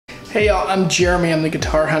Hey y'all, I'm Jeremy, I'm the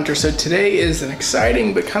Guitar Hunter. So today is an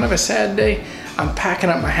exciting but kind of a sad day. I'm packing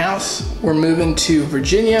up my house. We're moving to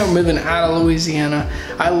Virginia, we're moving out of Louisiana.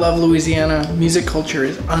 I love Louisiana. Music culture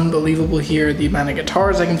is unbelievable here. The amount of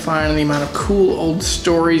guitars I can find and the amount of cool old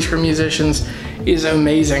stories from musicians is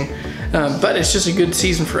amazing. But it's just a good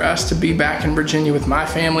season for us to be back in Virginia with my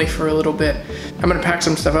family for a little bit. I'm gonna pack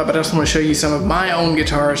some stuff up, but I just wanna show you some of my own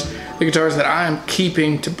guitars, the guitars that I am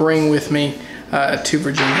keeping to bring with me to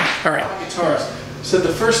Virginia. All right, guitars. So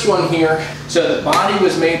the first one here, so the body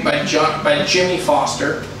was made by Jimmy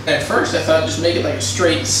Foster. At first I thought just make it like a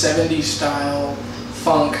straight 70s style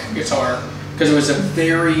funk guitar because it was a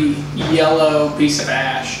very yellow piece of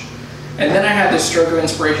ash. And then I had this stroke of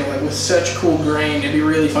inspiration, like with such cool grain, it'd be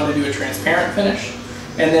really fun to do a transparent finish.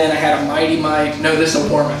 And then I had a Mighty Mite, no, this is a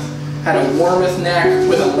Warmoth. Had a Warmoth neck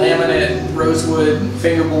with a laminate rosewood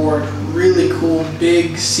fingerboard, really cool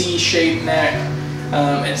big C-shaped neck.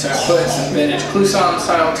 And so I put some vintage Kluson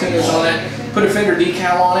style tuners on it, put a Fender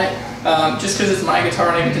decal on it, just because it's my guitar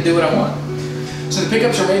and I get to do what I want. So the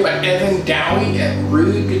pickups are made by Evan Dowie at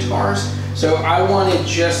Rude Guitars. So I wanted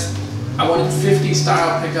 50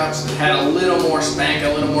 style pickups that had a little more spank, a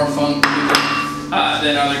little more funk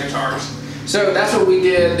than other guitars. So that's what we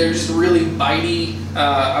did. There's really bitey,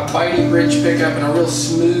 a bitey bridge pickup and a real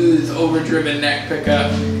smooth, overdriven neck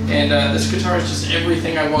pickup. And this guitar is just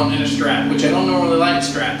everything I want in a Strat, which I don't normally like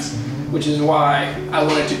Strats, which is why I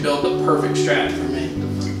wanted to build the perfect Strat for me.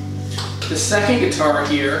 The second guitar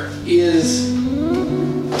here is,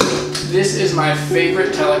 this is my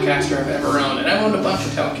favorite Telecaster I've ever owned, and I owned a bunch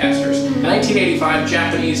of Telecasters. 1985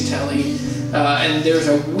 Japanese Tele. And there's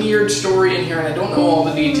a weird story in here, and I don't know all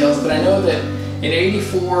the details, but I know that in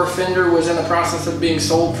 '84, Fender was in the process of being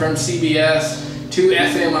sold from CBS to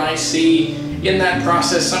FMIC. In that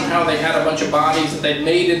process, somehow they had a bunch of bodies that they'd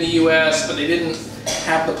made in the US, but they didn't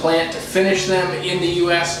have the plant to finish them in the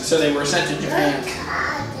US, so they were sent to Japan.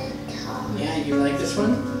 Yeah, you like this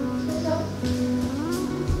one?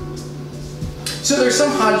 So there's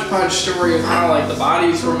some hodgepodge story of how like the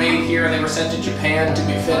bodies were made here and they were sent to Japan to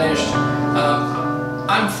be finished.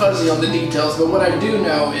 I'm fuzzy on the details, but what I do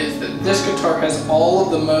know is that this guitar has all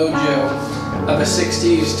of the mojo of a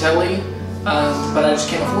 60s Tele, but I just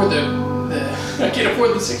can't afford I can't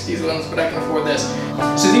afford the 60s ones, but I can afford this.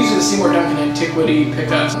 So these are the Seymour Duncan Antiquity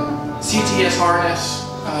pickups. CTS harness,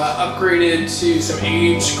 upgraded to some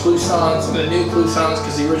aged Klusons, some of the new Klusons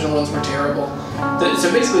because the original ones were terrible.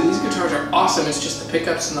 So basically these guitars are awesome, it's just the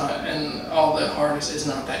pickups and all the harness is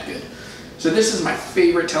not that good. So this is my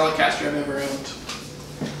favorite Telecaster I've ever owned.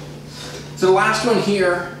 So the last one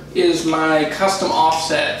here is my custom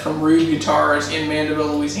offset from Rude Guitars in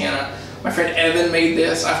Mandeville, Louisiana. My friend Evan made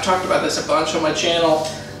this. I've talked about this a bunch on my channel.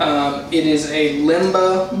 It is a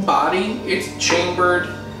Limba body. It's chambered.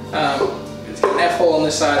 It's got an F-hole on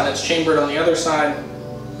this side and it's chambered on the other side.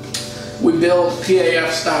 We build PAF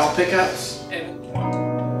style pickups.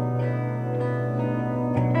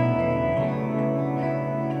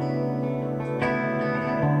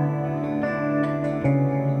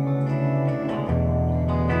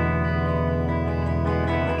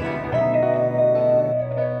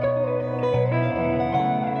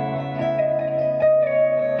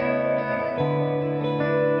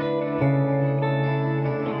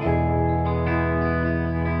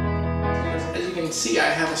 See, I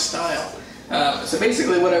have a style. So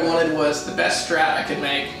basically what I wanted was the best Strat I could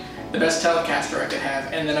make, the best Telecaster I could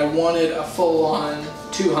have, and then I wanted a full-on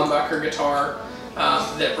two-humbucker guitar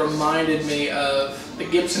that reminded me of the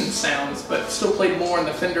Gibson sounds, but still played more in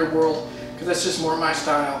the Fender world, because that's just more my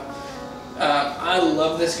style. I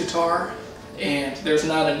love this guitar, and there's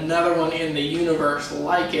not another one in the universe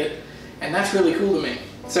like it, and that's really cool to me.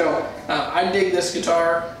 So I dig this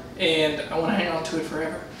guitar, and I want to hang on to it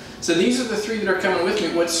forever. So these are the three that are coming with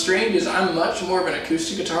me. What's strange is I'm much more of an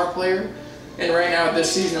acoustic guitar player, and right now at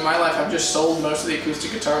this season of my life I've just sold most of the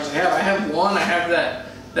acoustic guitars I have. I have one, I have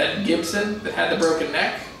that Gibson that had the broken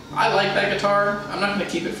neck. I like that guitar. I'm not going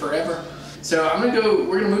to keep it forever. So we're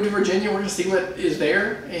going to move to Virginia, we're going to see what is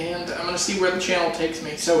there, and I'm going to see where the channel takes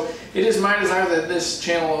me. So it is my desire that this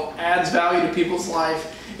channel adds value to people's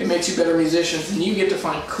life, it makes you better musicians, and you get to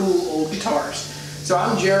find cool old guitars. So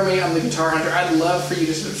I'm Jeremy, I'm the Guitar Hunter. I'd love for you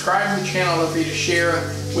to subscribe to the channel, I'd love for you to share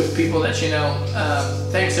with people that you know.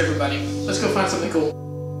 Thanks everybody. Let's go find something cool.